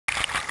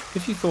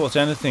If you thought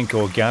anything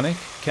organic,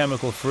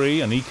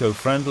 chemical-free and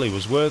eco-friendly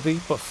was worthy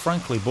but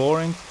frankly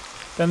boring,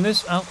 then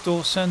this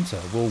outdoor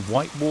centre will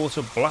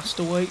whitewater blast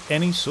away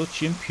any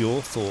such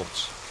impure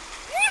thoughts.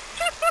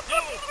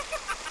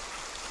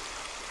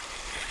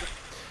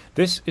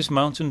 This is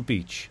Mountain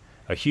Beach,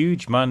 a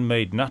huge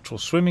man-made natural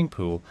swimming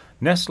pool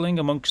nestling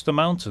amongst the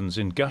mountains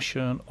in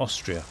Gaschurn,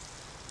 Austria.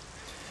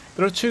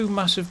 There are two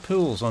massive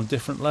pools on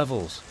different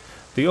levels.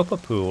 The upper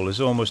pool is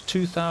almost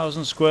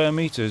 2,000 square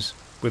metres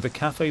with a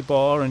cafe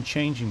bar and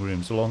changing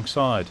rooms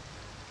alongside.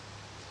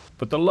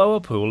 But the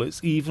lower pool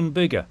is even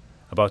bigger,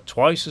 about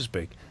twice as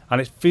big, and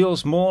it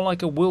feels more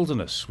like a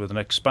wilderness with an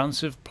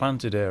expansive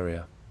planted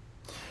area.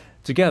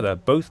 Together,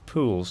 both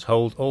pools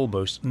hold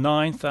almost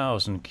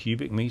 9,000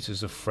 cubic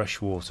metres of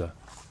fresh water.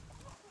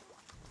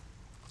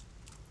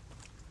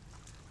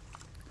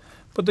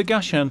 But the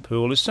Gaschurn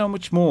pool is so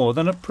much more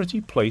than a pretty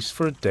place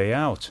for a day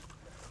out.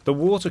 The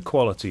water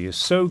quality is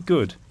so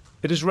good,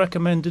 it is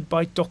recommended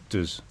by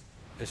doctors.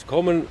 Es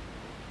kommen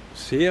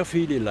sehr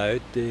viele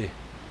Leute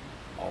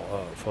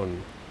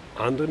von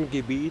anderen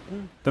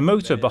Gebieten. The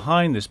motor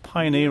behind this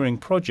pioneering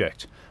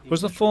project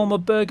was the former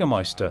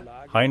Burgermeister,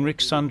 Heinrich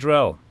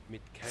Sandrell.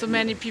 So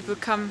many people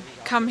come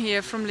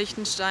here from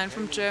Liechtenstein,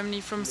 from Germany,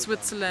 from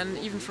Switzerland,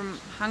 even from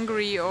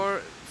Hungary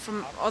or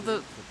from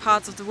other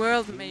parts of the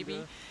world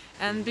maybe.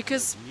 And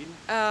because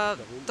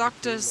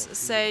doctors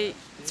say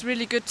it's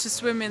really good to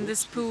swim in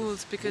these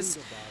pools, because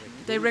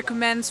they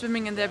recommend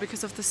swimming in there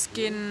because of the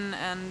skin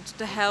and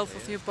the health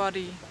of your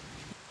body.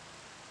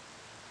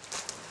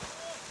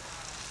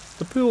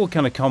 The pool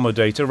can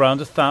accommodate around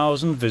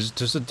 1,000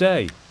 visitors a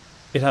day.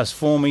 It has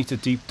 4-metre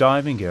deep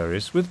diving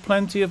areas with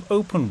plenty of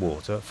open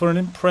water for an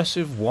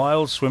impressive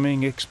wild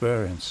swimming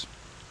experience.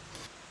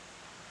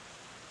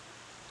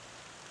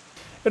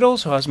 It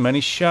also has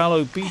many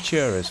shallow beach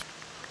areas.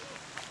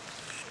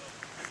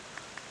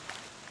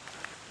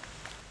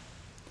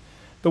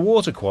 The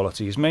water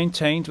quality is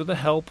maintained with the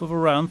help of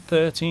around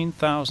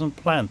 13,000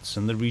 plants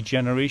in the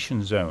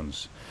regeneration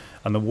zones,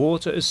 and the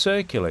water is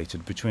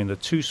circulated between the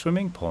two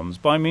swimming ponds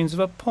by means of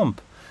a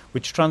pump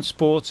which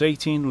transports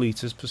 18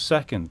 litres per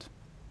second.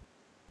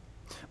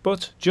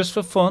 But just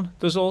for fun,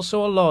 there's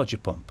also a larger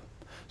pump,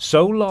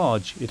 so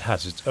large it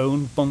has its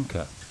own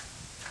bunker.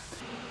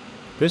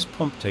 This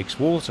pump takes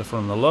water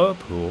from the lower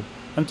pool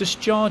and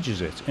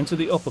discharges it into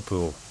the upper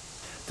pool,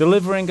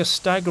 delivering a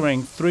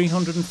staggering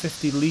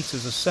 350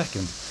 litres a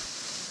second.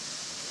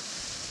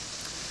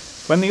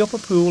 When the upper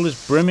pool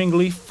is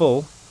brimmingly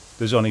full,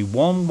 there's only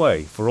one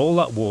way for all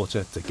that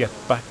water to get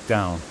back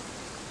down: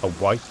 a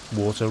white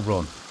water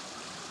run.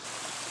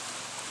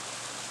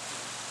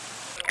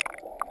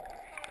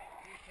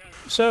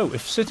 So,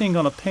 if sitting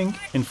on a pink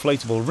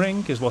inflatable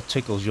ring is what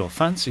tickles your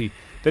fancy,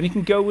 then you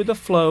can go with the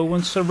flow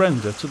and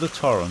surrender to the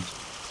torrent.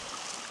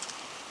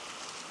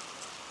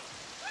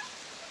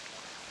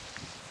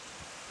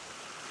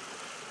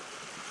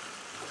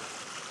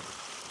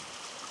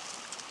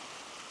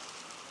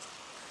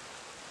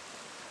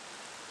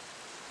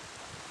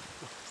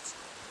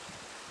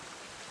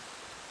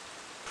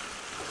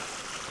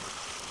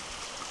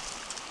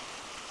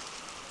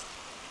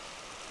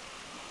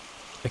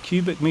 A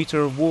cubic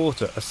metre of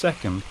water a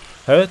second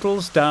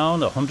hurtles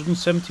down a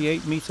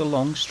 178-metre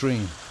long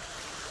stream.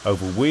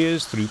 Over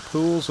weirs, through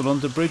pools and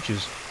under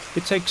bridges,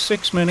 it takes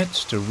 6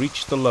 minutes to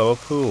reach the lower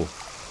pool.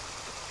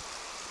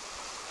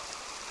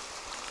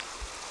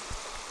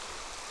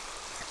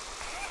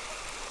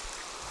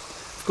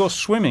 Of course,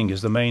 swimming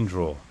is the main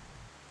draw.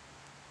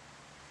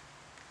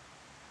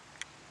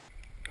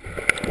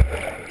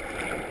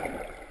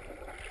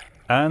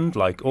 And,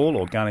 like all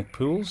organic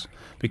pools,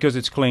 because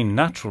it's cleaned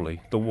naturally,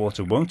 the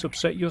water won't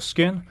upset your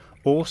skin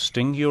or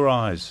sting your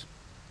eyes.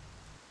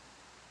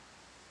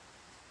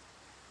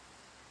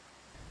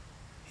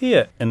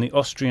 Here in the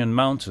Austrian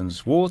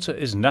mountains, water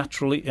is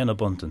naturally in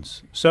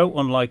abundance, so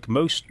unlike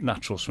most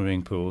natural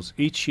swimming pools,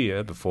 each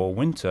year before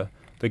winter,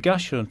 the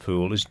Gaschurn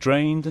pool is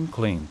drained and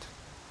cleaned.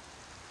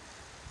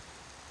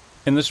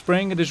 In the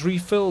spring it is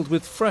refilled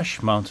with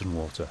fresh mountain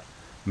water,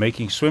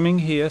 making swimming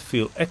here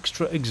feel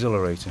extra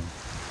exhilarating.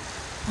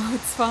 Oh,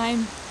 it's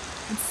fine.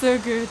 It's so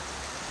good.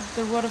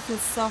 The water feels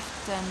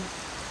soft and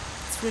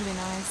it's really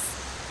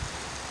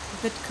nice.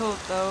 A bit cold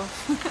though.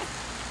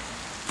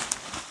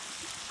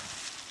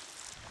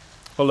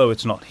 Although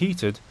it's not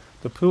heated,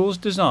 the pool's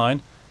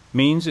design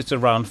means it's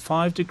around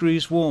 5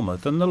 degrees warmer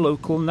than the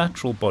local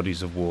natural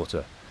bodies of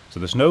water, so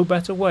there's no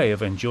better way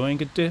of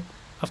enjoying a dip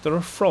after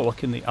a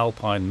frolic in the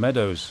Alpine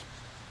meadows.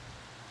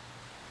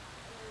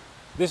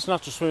 This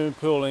natural swimming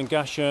pool in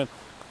Gaschurn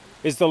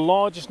is the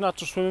largest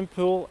natural swimming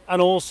pool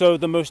and also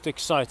the most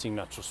exciting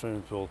natural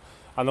swimming pool,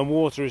 and the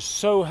water is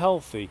so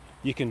healthy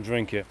you can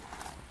drink it.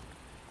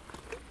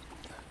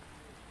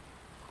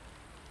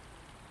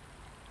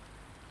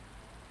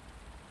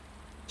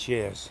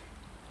 Cheers.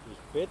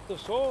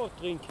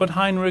 But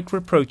Heinrich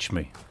reproached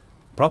me.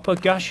 Proper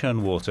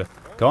Gaschurn water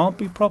can't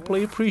be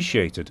properly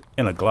appreciated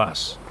in a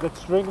glass.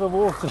 Let's drink the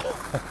water.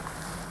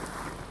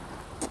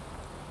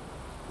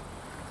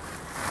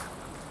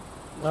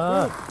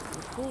 Gut.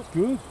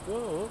 Good.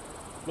 No,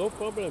 no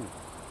problem.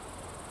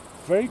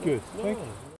 Very good. No. Thank you.